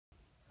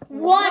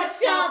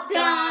What's up,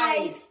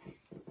 guys?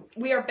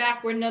 We are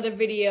back with another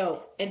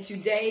video, and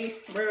today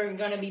we're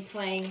gonna be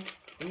playing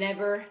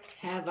Never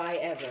Have I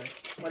Ever.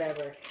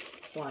 Whatever.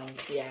 One.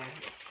 Yeah,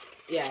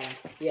 you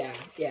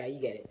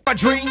get it. My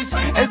dreams,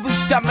 at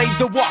least I made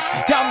the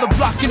walk down the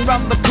block and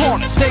round the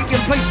corner. Stay in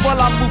place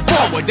while I move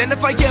forward. And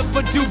if I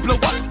ever do blow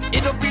up,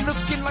 it'll be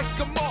looking like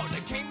a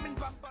mortar came and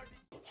bombarded.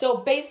 So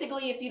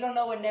basically, if you don't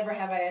know what Never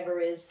Have I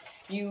Ever is,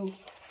 you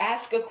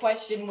ask a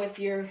question with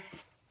your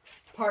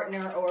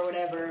partner or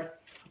whatever,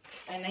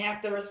 and they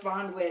have to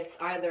respond with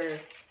either,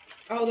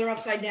 oh, they're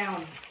upside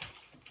down.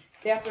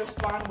 They have to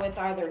respond with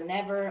either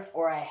never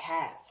or I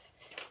have.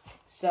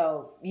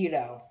 So, you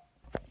know.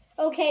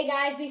 Okay,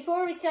 guys,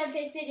 before we start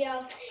this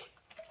video,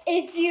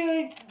 if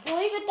you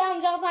leave a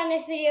thumbs up on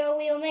this video,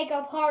 we will make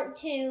a part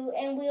 2,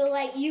 and we will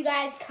let you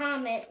guys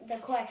comment the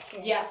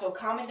question. Yeah, so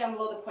comment down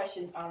below the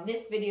questions on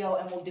this video,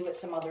 and we'll do it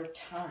some other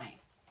time.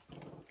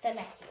 The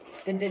next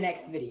video. The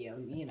next video,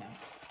 you know.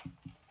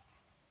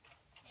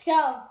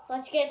 So,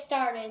 let's get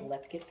started.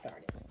 Let's get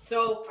started.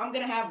 So, I'm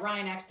going to have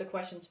Ryan ask the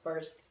questions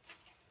first.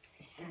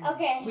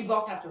 Okay. We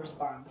both have to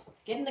respond.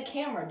 Get in the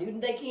camera,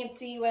 dude. They can't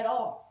see you at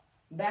all.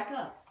 Back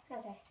up.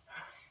 Okay.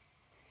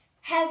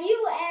 Have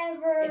you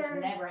ever... It's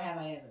never have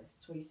I ever.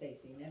 That's what you say.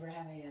 See, never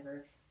have I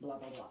ever, blah,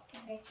 blah, blah.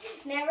 Okay.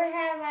 Never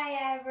have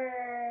I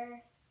ever...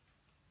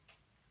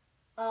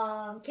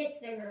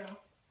 kissed a girl.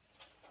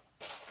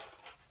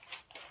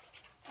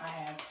 I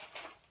have.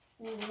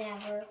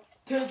 Never.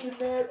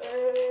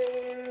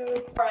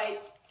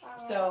 Right.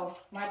 So,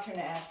 my turn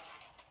to ask.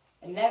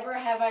 Never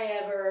have I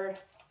ever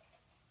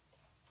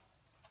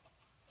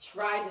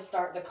tried to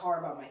start the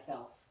car by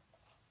myself.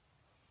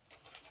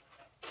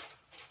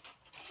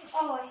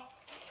 Oh,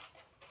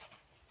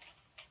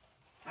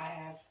 I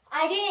have.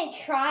 I didn't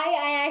try.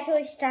 I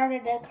actually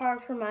started the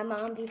car for my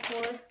mom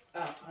before.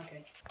 Oh,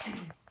 okay.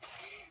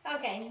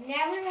 Okay,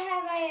 never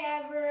have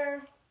I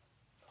ever...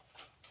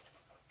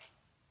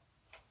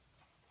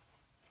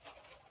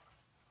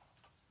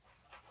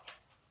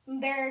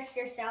 embarrassed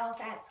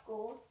yourself at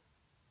school.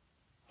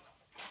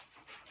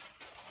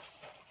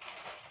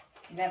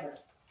 Never.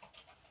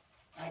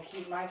 I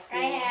keep my school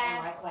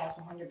and my class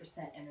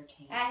 100%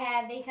 entertained. I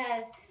have,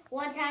 because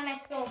one time I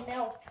spilled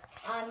milk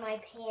on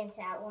my pants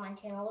at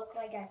lunch and it looked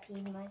like I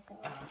peed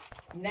myself.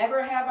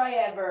 Never have I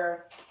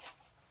ever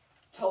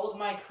told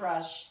my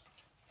crush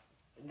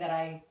that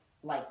I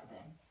liked them.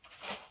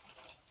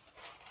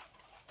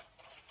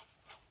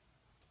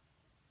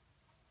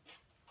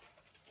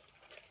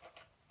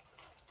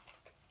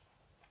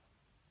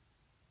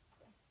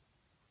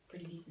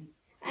 Pretty decent.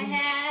 I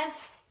have.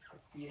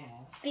 You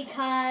have.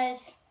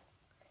 Because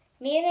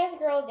me and this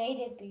girl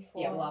dated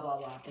before. Yeah, blah, blah,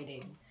 blah. They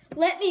dated.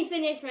 Let me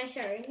finish my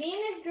story. Me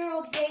and this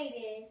girl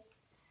dated,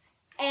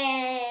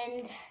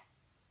 and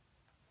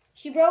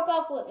she broke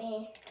up with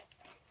me.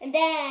 And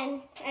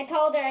then I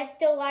told her I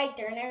still liked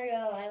her, and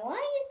everyone was like, "Why are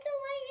you still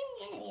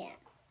liking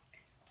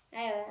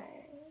her?" Yeah.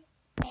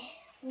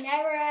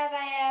 Never have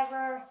I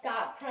ever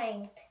got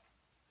pranked.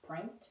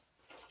 Pranked?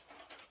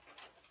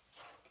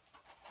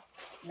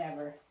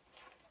 Never.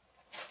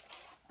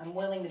 I'm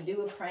willing to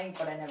do a prank,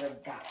 but I never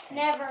got pranked.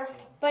 Never.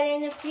 But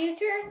in the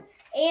future,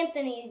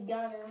 Anthony's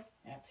gonna.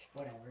 Yeah,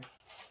 whatever.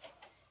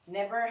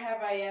 Never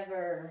have I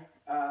ever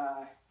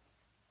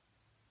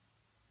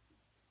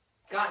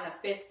gotten a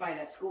fist fight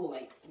at school,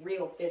 like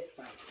real fist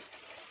fights.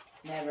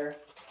 Never.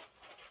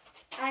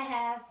 I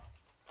have.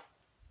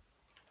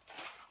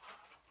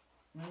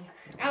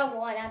 I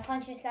won. I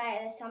punched this guy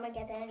in the stomach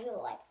at the end. He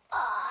was like,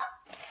 ah.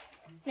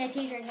 And the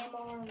teacher came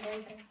over and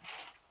broke him.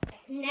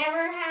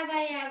 Never have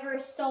I ever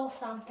stole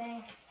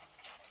something.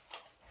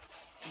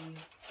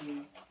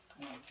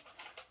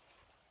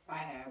 I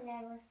have.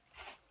 Never.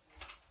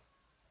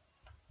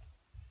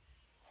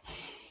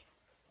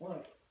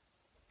 What?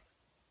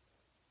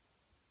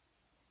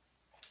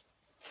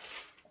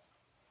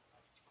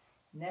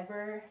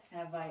 Never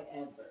have I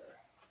ever.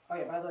 Oh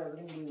yeah, by the way, we're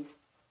gonna do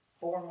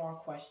 4 more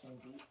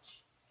questions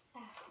each.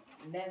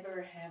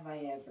 Never have I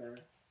ever.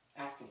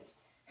 After this.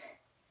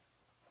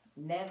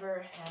 Never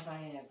have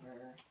I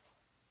ever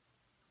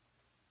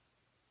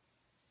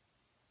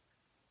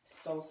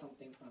stole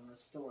something from a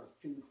store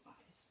food-wise.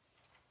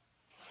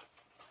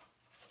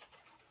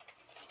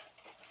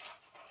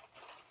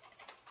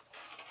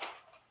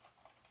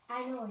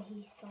 I know what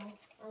he stole.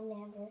 I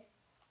never.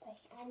 But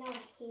I know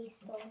what he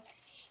stole.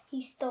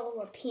 He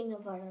stole a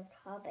peanut butter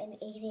cup and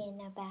ate it in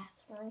the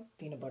bathroom.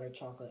 Peanut butter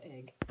chocolate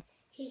egg.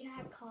 He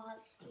got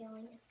caught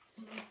stealing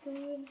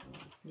food.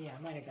 Yeah,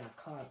 I might have got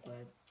caught,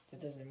 but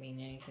that doesn't mean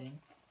anything.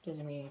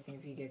 Doesn't mean anything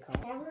if you get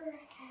caught. Never.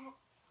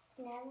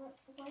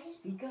 What is?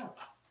 Speak up.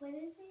 What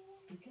is it?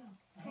 Speak up.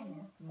 I don't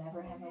know.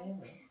 Never have I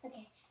ever.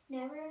 Okay.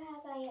 Never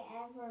have I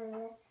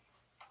ever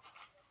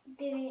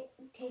didn't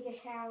take a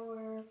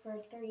shower for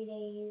 3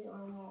 days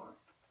or more.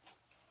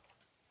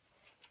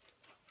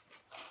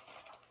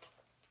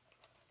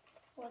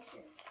 What's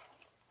your?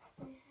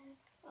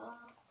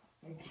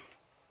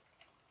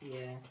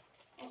 Yeah.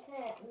 I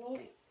said maybe.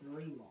 Wait,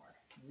 3 more.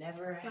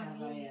 Never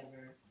have I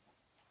ever.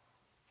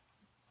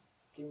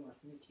 Give more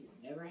for me too.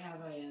 Never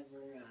have I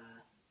ever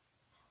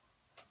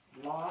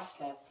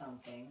lost at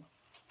something,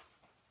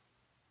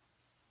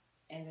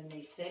 and then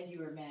they said you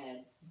were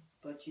mad,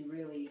 but you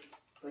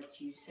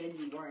said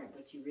you weren't,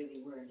 but you really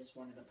were, and just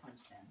wanted to punch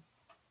them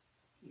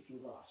if you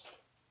lost.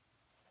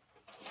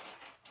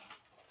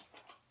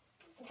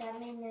 That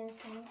made no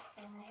sense.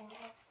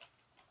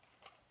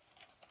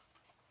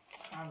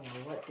 I don't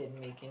know what didn't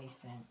make any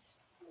sense.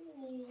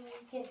 You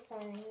just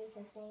started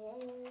using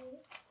thing.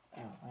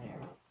 Oh,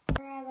 whatever.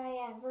 Never have I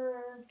ever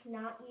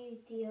not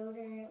used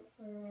deodorant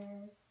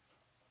for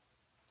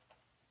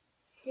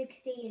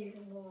 6 days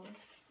or more.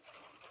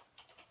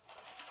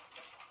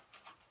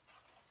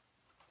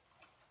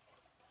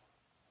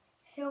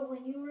 So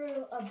when you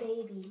were a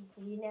baby,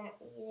 you didn't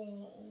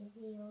use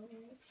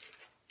deodorant?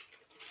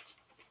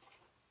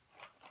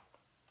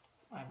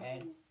 My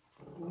bad.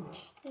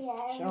 Oops.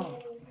 Yeah, Show 'em.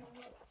 everybody.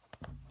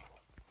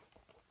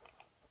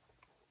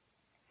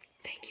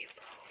 Thank you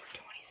for over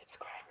 20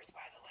 subscribers,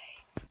 by the way.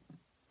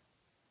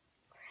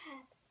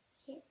 Crap,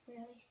 can't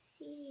really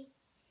see.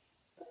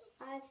 But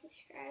 5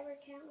 subscriber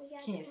count, we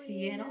got Can't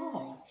see it 29.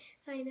 all.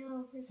 I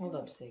know. Hold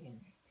up a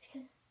second.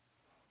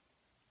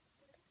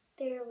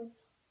 There was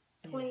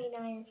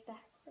 29 is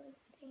backwards.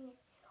 Dang it.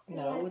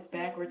 No, it's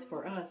backwards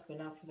for us, but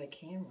not for the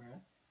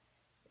camera.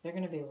 They're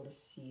going to be able to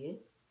see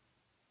it.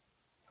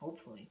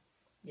 Hopefully.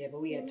 Yeah,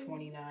 but we had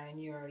 29.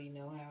 You already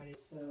know how it is.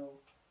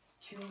 So,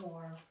 2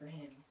 more for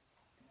him.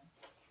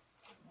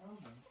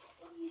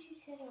 You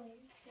just said it.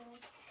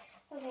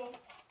 Okay.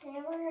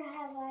 Never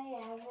have I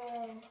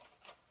ever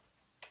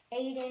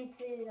ate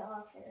food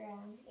off the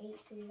ground. Ate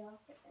food off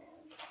the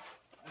ground.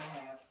 I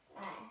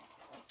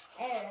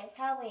have.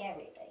 Probably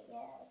everybody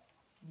has.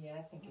 Yeah,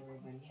 I think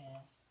everybody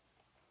has.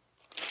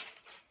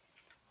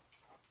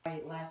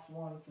 Alright, last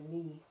one for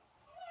me.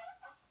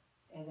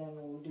 And then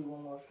we'll do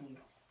one more for you.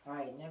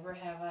 Alright, never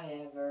have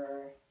I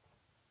ever...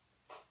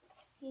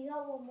 You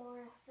got one more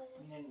after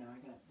this? No, I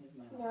got this is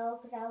my last. No,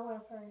 because I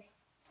went first.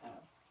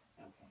 Oh,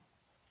 okay.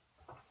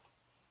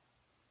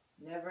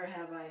 Never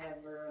have I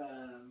ever,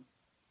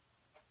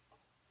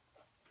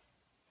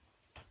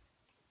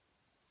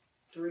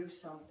 threw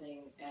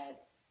something at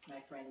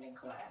my friend in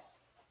class.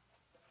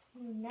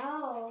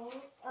 No.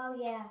 Oh,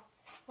 yeah.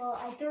 Well,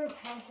 I threw a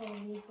pencil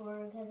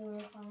before because we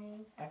were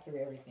playing. I threw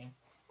everything.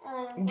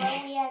 When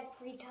we had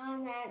free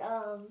time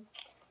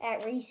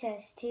at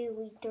recess, too,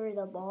 we threw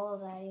the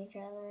balls at each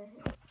other.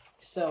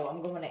 So,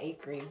 I'm going to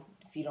 8th grade,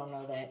 if you don't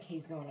know that.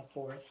 He's going to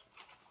 4th.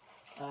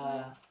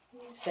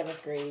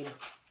 7th grade.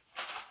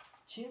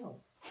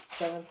 Chill.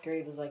 7th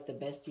grade was, like, the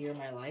best year of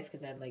my life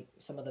because I had, like,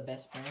 some of the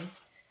best friends.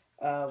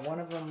 One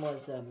of them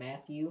was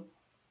Matthew,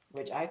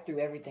 which I threw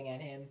everything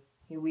at him.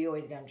 We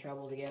always got in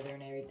trouble together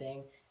and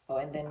everything. Oh,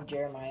 and then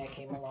Jeremiah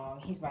came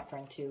along. He's my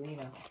friend, too, you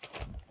know.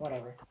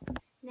 Whatever.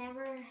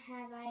 Never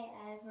have I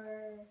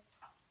ever...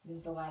 This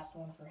is the last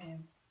one for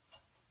him.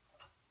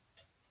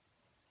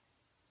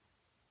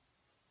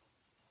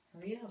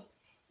 Hurry up.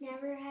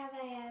 Never have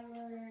I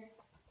ever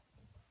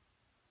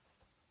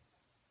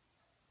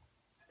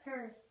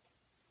cursed.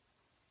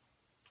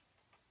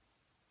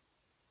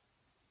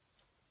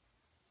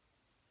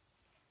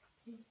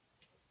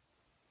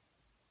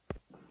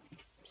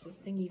 Is this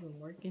thing even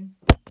working?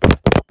 This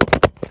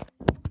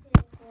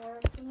is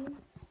working.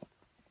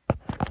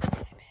 Okay,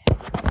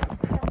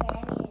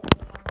 I need it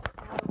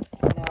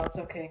more. No, it's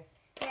okay.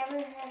 Never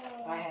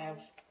have I have.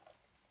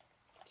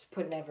 Just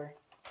put never.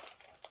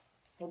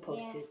 We'll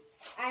post Yeah. it.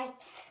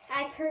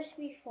 I cursed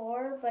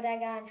before, but I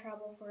got in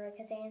trouble for it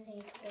because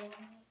Anthony told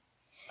me.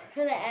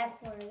 For the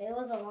F word. It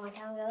was a long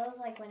time ago. It was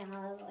like when I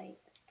was like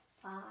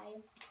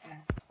 5.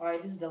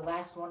 Alright, this is the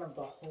last one of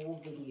the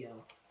whole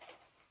video.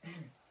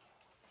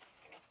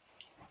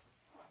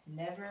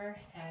 Never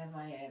have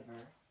I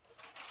ever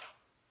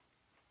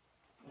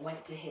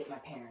went to hit my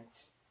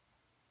parents.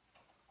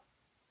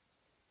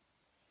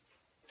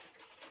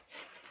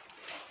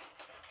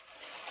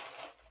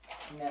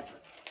 Never.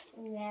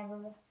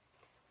 Never.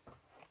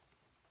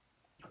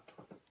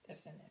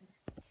 That's a never.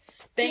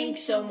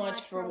 Thanks so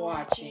much for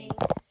watching.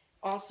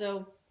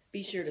 Also,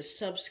 be sure to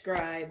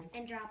subscribe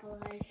And drop a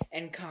like.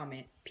 and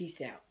comment. Peace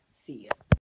out. See ya.